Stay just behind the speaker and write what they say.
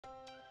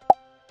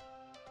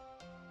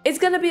It's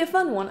going to be a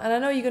fun one, and I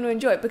know you're going to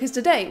enjoy it, because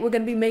today we're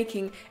going to be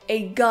making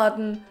a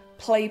garden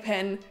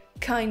playpen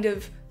kind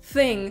of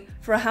thing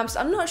for a hamster.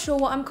 I'm not sure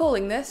what I'm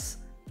calling this.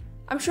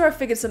 I'm sure I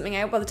figured something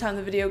out by the time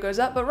the video goes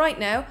up, but right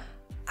now,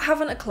 I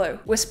haven't a clue.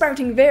 We're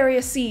sprouting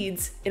various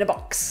seeds in a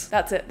box.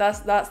 That's it.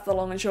 That's the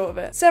long and short of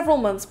it. Several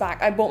months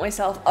back, I bought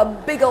myself a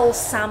big old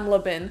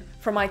Samler bin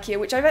from IKEA,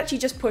 which I've actually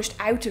just pushed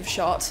out of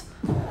shot.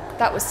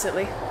 That was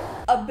silly.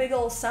 A big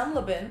old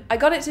Samler bin. I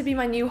got it to be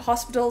my new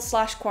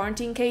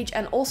hospital/quarantine cage,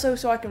 and also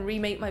so I can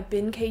remake my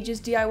bin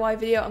cages DIY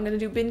video. I'm gonna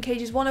do bin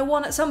cages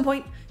 101 at some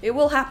point. It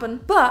will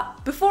happen.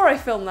 But before I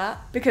film that,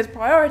 because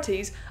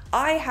priorities,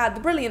 I had the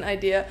brilliant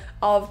idea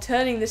of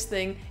turning this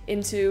thing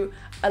into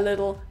a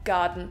little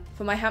garden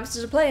for my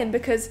hamster to play in,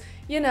 because,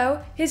 you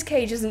know, his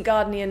cage isn't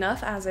gardeny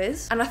enough as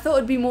is, and I thought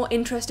it'd be more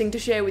interesting to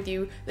share with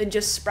you than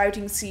just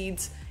sprouting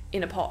seeds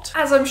in a pot.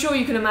 As I'm sure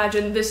you can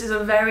imagine, this is a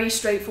very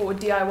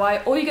straightforward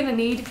DIY. All you're gonna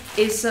need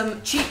is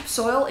some cheap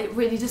soil. It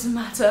really doesn't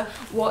matter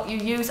what you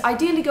use.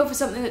 Ideally go for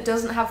something that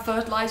doesn't have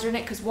fertilizer in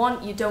it, because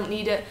one, you don't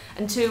need it,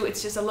 and two,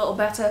 it's just a little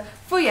better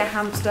for your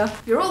hamster.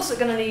 You're also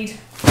gonna need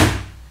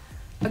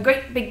a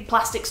great big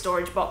plastic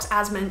storage box,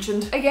 as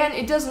mentioned. Again,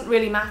 it doesn't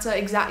really matter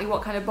exactly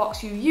what kind of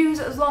box you use,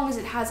 as long as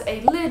it has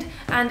a lid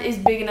and is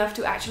big enough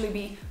to actually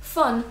be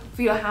fun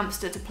for your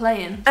hamster to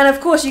play in. And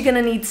of course you're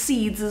gonna need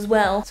seeds as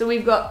well. So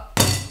we've got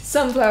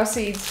sunflower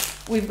seeds,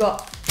 we've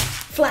got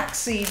flax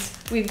seeds,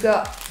 we've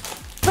got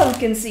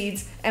pumpkin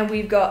seeds, and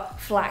we've got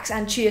flax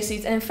and chia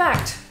seeds. And in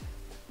fact,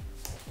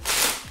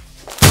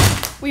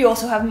 we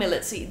also have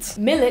millet seeds.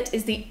 Millet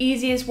is the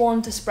easiest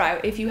one to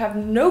sprout. If you have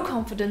no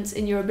confidence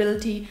in your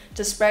ability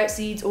to sprout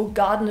seeds or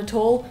garden at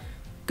all,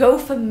 go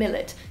for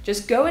millet.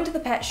 Just go into the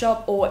pet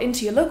shop or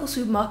into your local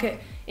supermarket,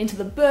 into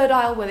the bird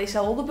aisle where they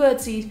sell all the bird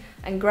seed,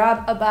 and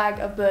grab a bag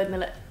of bird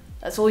millet.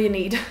 That's all you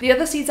need. The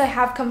other seeds I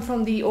have come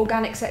from the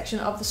organic section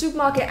of the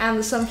supermarket, and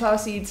the sunflower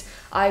seeds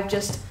I've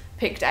just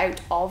picked out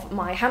of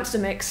my hamster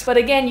mix. But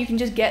again, you can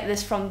just get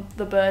this from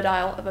the bird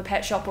aisle of a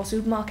pet shop or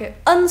supermarket.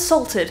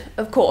 Unsalted,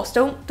 of course.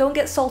 Don't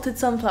get salted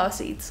sunflower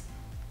seeds.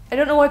 I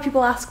don't know why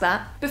people ask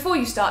that. Before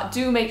you start,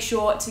 do make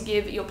sure to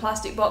give your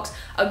plastic box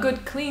a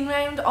good clean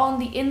round on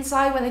the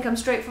inside when they come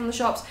straight from the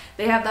shops.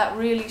 They have that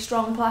really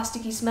strong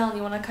plasticky smell, and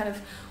you want to kind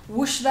of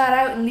whoosh that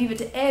out and leave it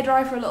to air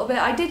dry for a little bit.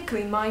 I did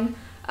clean mine.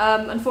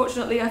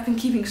 Unfortunately, I've been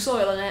keeping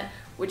soil in it,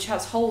 which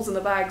has holes in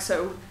the bag,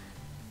 so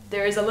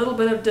there is a little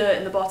bit of dirt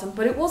in the bottom,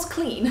 but it was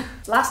clean.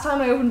 Last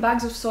time I opened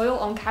bags of soil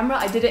on camera,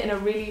 I did it in a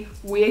really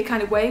weird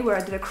kind of way where I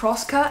did a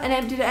cross cut and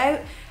emptied it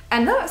out,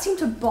 and that seemed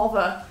to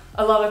bother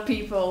a lot of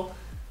people.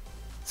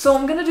 So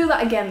I'm gonna do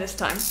that again this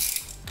time.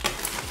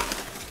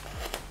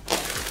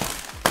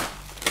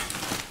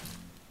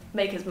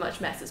 Make as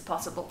much mess as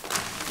possible.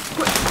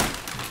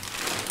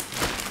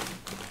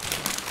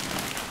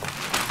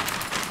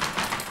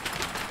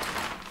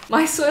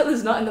 My soil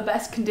is not in the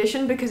best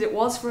condition because it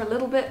was for a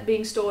little bit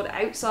being stored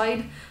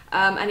outside,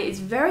 and it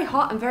is very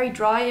hot and very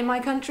dry in my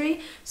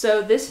country,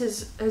 so this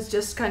has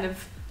just kind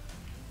of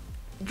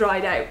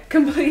dried out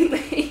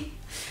completely.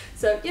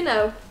 So, you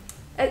know,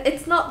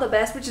 it's not the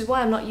best, which is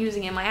why I'm not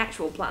using it in my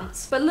actual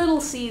plants. But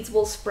little seeds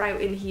will sprout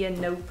in here,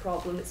 no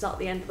problem. It's not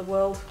the end of the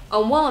world.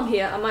 And while I'm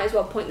here, I might as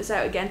well point this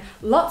out again.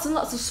 Lots and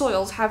lots of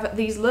soils have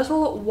these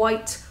little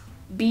white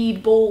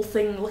bead ball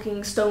thing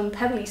looking stone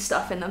pebbly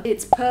stuff in them.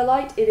 It's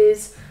perlite. It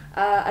is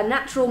a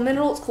natural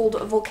mineral. It's called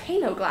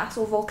volcano glass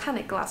or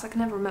volcanic glass, I can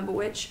never remember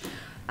which,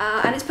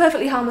 and it's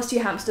perfectly harmless to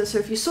your hamster, so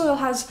if your soil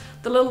has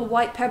the little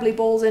white pebbly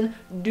balls in,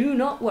 do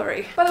not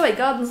worry. By the way,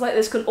 gardens like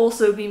this can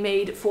also be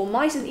made for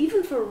mice and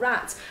even for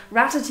rats.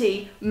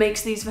 Ratati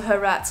makes these for her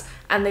rats,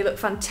 and they look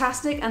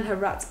fantastic, and her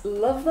rats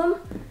love them,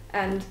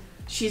 and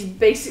she's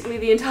basically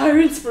the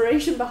entire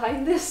inspiration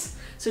behind this,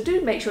 so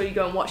do make sure you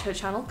go and watch her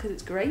channel because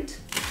it's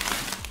great.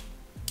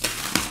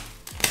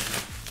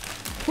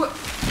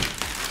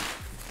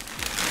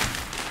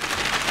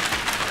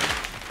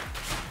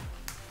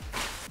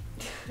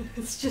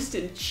 It's just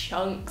in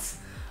chunks.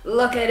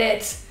 Look at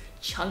it!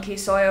 Chunky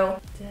soil.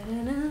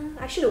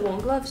 I should have worn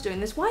gloves doing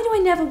this. Why do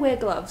I never wear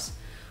gloves?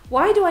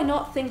 Why do I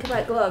not think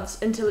about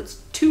gloves until it's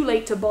too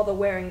late to bother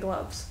wearing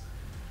gloves?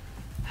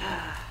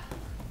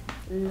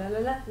 La la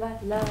la la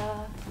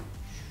la.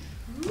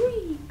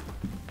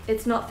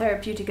 It's not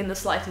therapeutic in the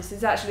slightest.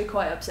 It's actually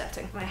quite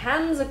upsetting. My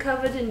hands are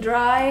covered in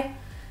dry.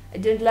 I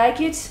don't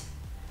like it.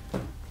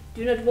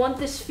 Do not want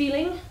this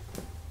feeling.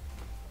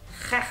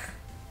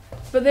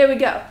 But there we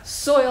go,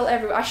 soil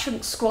everywhere. I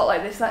shouldn't squat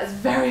like this, that is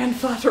very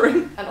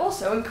unflattering. And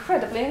also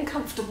incredibly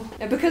uncomfortable.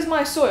 Now because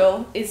my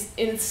soil is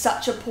in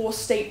such a poor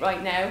state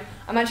right now,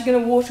 I'm actually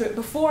going to water it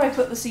before I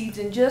put the seeds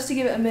in, just to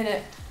give it a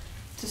minute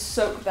to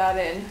soak that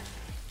in.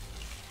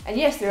 And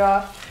yes, there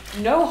are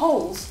no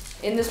holes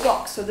in this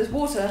box, so this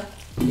water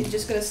is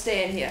just going to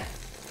stay in here.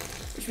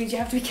 Which means you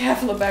have to be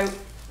careful about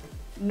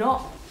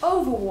not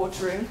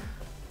over-watering.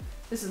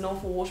 This is an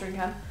awful watering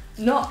can.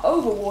 Not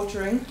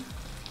over-watering,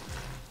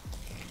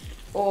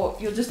 or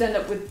you'll just end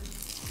up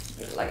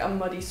with like a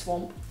muddy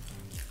swamp.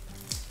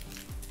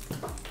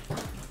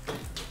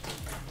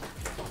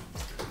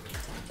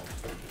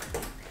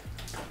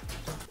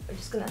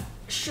 Just gonna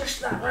shush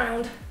that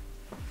round.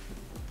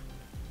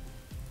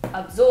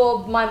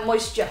 Absorb my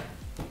moisture.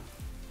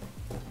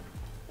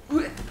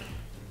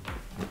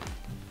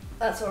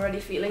 That's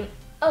already feeling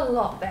a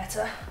lot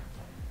better.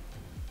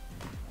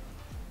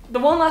 The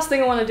one last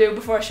thing I want to do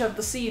before I shove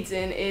the seeds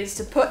in is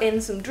to put in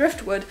some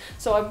driftwood.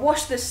 So I've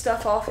washed this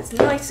stuff off, it's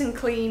nice and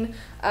clean,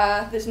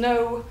 there's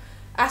no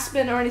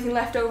aspen or anything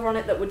left over on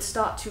it that would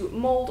start to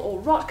mold or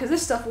rot, because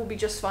this stuff will be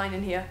just fine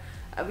in here.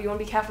 But you want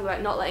to be careful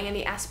about not letting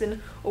any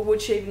aspen or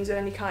wood shavings of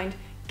any kind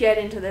get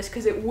into this,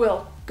 because it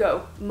will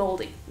go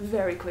moldy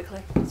very quickly.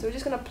 So we're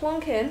just going to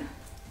plonk in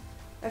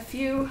a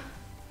few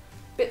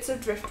bits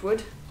of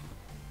driftwood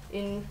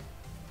in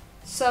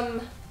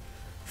some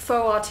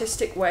faux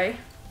artistic way.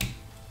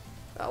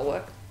 That'll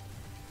work.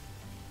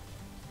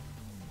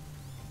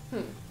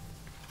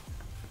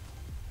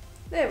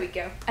 There we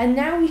go. And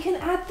now we can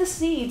add the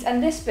seeds,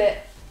 and this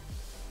bit,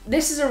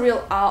 this is a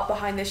real art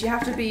behind this. You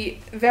have to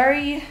be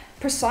very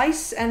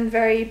precise and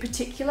very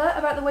particular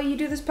about the way you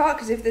do this part,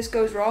 because if this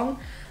goes wrong,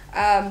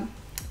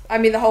 I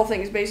mean, the whole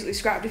thing is basically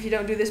scrapped if you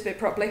don't do this bit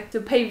properly.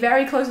 So pay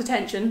very close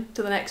attention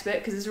to the next bit,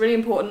 because it's really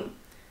important.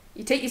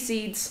 You take your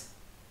seeds,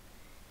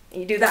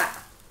 and you do that.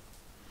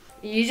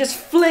 You just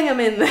fling them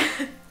in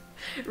there.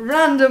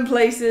 Random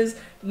places,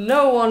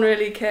 no one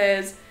really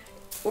cares.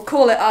 We'll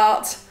call it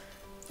art.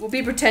 We'll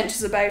be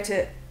pretentious about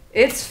it.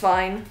 It's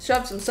fine.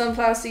 Shove some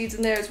sunflower seeds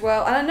in there as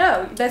well. And I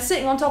know, they're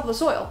sitting on top of the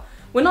soil.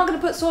 We're not going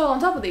to put soil on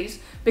top of these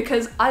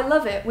because I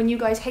love it when you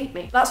guys hate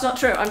me. That's not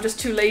true. I'm just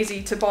too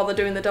lazy to bother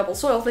doing the double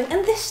soil thing.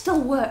 And this still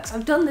works.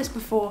 I've done this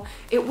before.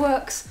 It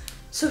works.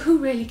 So who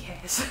really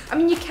cares? I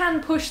mean, you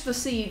can push the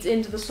seeds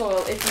into the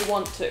soil if you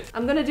want to.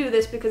 I'm going to do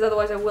this because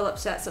otherwise I will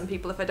upset some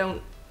people if I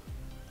don't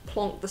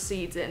plonk the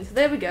seeds in. So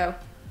there we go.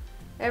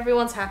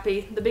 Everyone's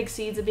happy. The big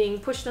seeds are being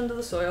pushed under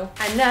the soil.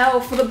 And now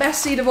for the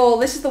best seed of all,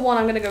 this is the one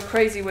I'm going to go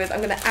crazy with. I'm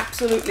going to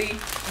absolutely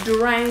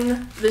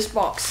drown this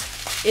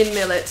box in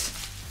millet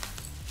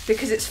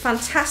because it's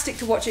fantastic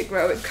to watch it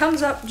grow. It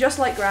comes up just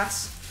like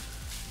grass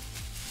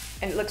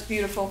and it looks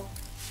beautiful.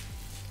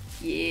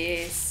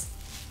 Yes.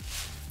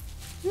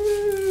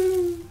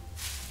 Woo.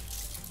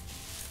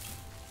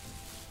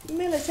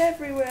 Millet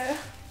everywhere.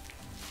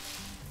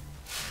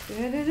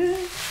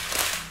 Da-da-da.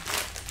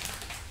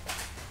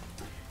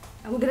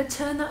 And we're going to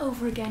turn that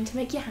over again to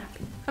make you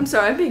happy. I'm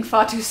sorry, I'm being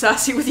far too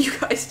sassy with you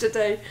guys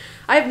today.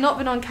 I have not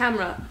been on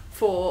camera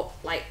for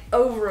like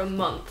over a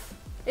month.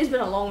 It's been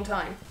a long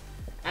time.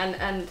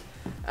 And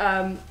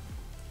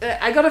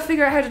I got to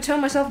figure out how to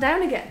tone myself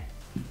down again.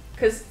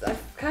 Because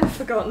I've kind of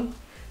forgotten.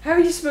 How are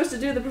you supposed to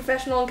do the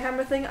professional on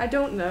camera thing? I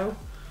don't know.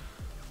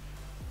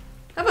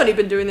 I've only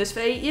been doing this for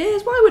 8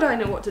 years. Why would I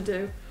know what to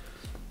do?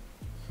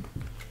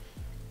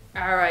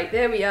 Alright,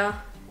 there we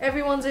are.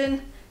 Everyone's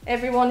in.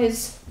 Everyone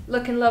is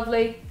looking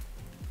lovely.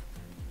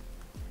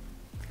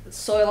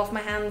 Soil off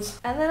my hands.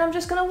 And then I'm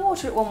just going to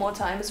water it one more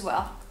time as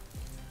well.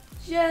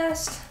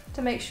 Just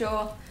to make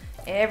sure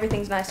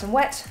everything's nice and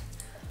wet.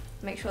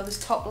 Make sure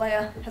this top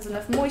layer has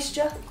enough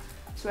moisture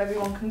so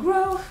everyone can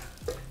grow.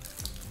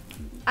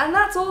 And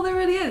that's all there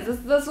really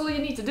is. That's all you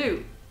need to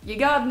do. Your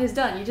garden is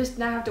done. You just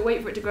now have to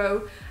wait for it to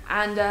grow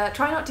and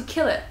try not to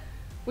kill it,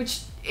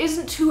 which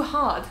isn't too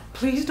hard.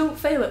 Please don't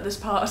fail at this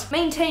part.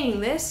 Maintaining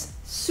this,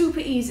 super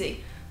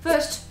easy.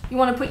 First, you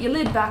want to put your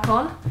lid back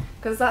on,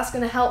 because that's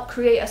going to help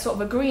create a sort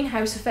of a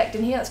greenhouse effect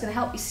in here. That's going to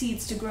help your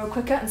seeds to grow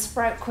quicker and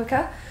sprout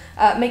quicker.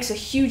 Makes a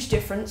huge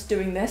difference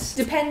doing this.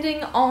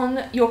 Depending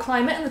on your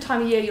climate and the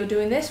time of year you're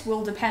doing this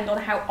will depend on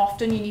how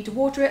often you need to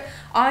water it.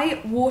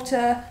 I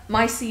water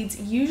my seeds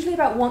usually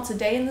about once a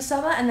day in the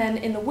summer, and then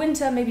in the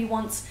winter maybe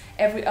once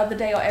every other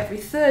day or every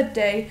third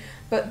day.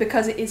 But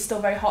because it is still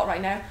very hot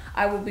right now,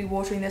 I will be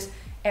watering this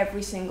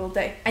every single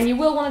day. And you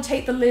will want to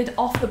take the lid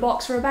off the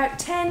box for about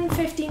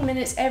 10-15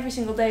 minutes every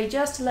single day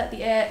just to let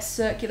the air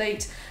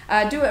circulate.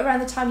 Do it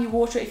around the time you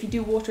water it if you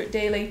do water it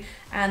daily,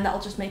 and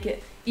that'll just make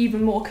it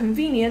even more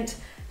convenient.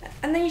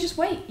 And then you just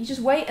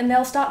wait and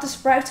they'll start to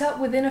sprout up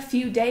within a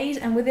few days,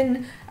 and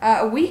within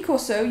a week or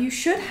so you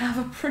should have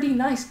a pretty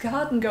nice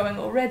garden going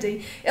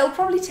already. It'll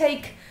probably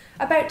take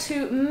about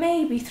 2,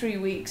 maybe 3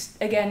 weeks,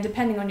 again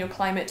depending on your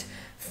climate,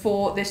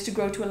 for this to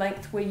grow to a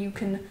length where you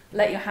can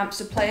let your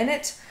hamster play in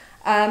it.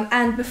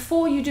 And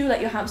before you do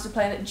let your hamster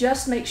play in it,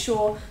 just make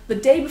sure the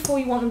day before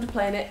you want them to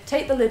play in it,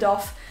 take the lid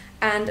off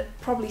and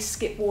probably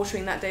skip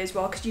watering that day as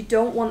well, because you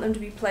don't want them to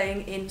be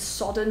playing in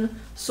sodden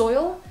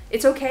soil.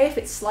 It's okay if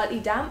it's slightly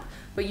damp,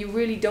 but you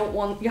really don't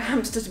want your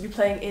hamster to be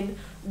playing in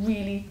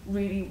really,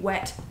 really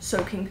wet,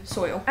 soaking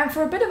soil. And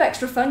for a bit of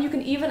extra fun, you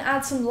can even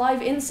add some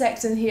live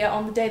insects in here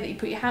on the day that you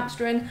put your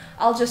hamster in.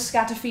 I'll just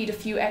scatter feed a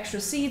few extra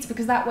seeds,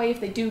 because that way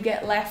if they do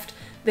get left,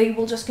 they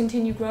will just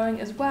continue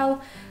growing as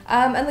well.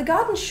 And the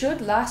garden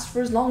should last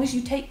for as long as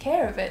you take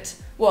care of it.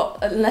 Well,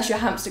 unless your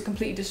hamster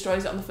completely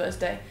destroys it on the first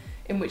day,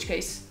 in which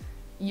case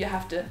you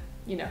have to,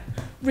 you know,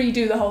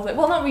 redo the whole thing.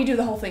 Well, not redo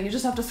the whole thing, you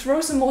just have to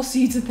throw some more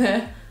seeds in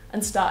there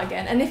and start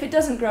again. And if it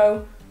doesn't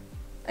grow,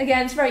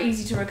 again, it's very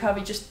easy to recover.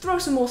 You just throw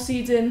some more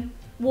seeds in,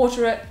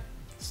 water it,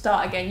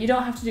 start again. You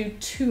don't have to do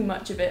too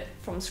much of it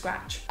from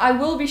scratch. I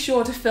will be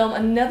sure to film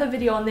another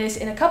video on this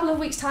in a couple of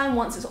weeks' time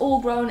once it's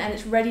all grown and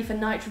it's ready for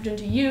nitrogen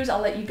to use.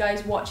 I'll let you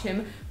guys watch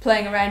him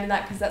playing around in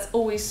that because that's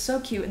always so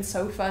cute and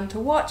so fun to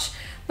watch.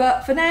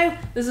 But for now,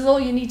 this is all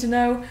you need to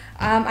know.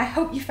 I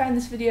hope you found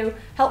this video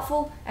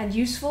helpful and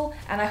useful,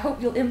 and I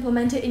hope you'll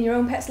implement it in your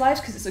own pets' lives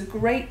because it's a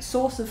great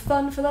source of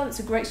fun for them. It's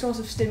a great source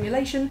of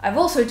stimulation. I've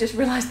also just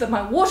realised that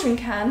my watering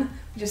can,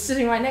 which is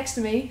sitting right next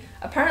to me,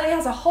 apparently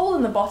has a hole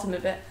in the bottom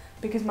of it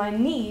because my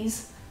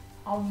knees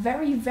are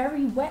very,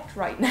 very wet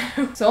right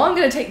now. So I'm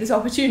going to take this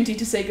opportunity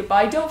to say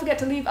goodbye. Don't forget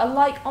to leave a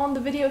like on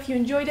the video if you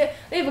enjoyed it.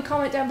 Leave a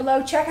comment down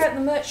below. Check out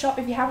the merch shop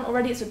if you haven't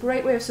already. It's a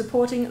great way of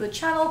supporting the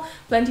channel.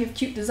 Plenty of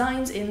cute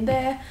designs in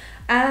there.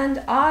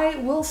 And I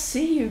will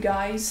see you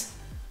guys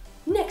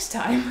next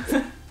time.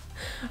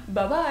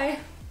 Bye-bye.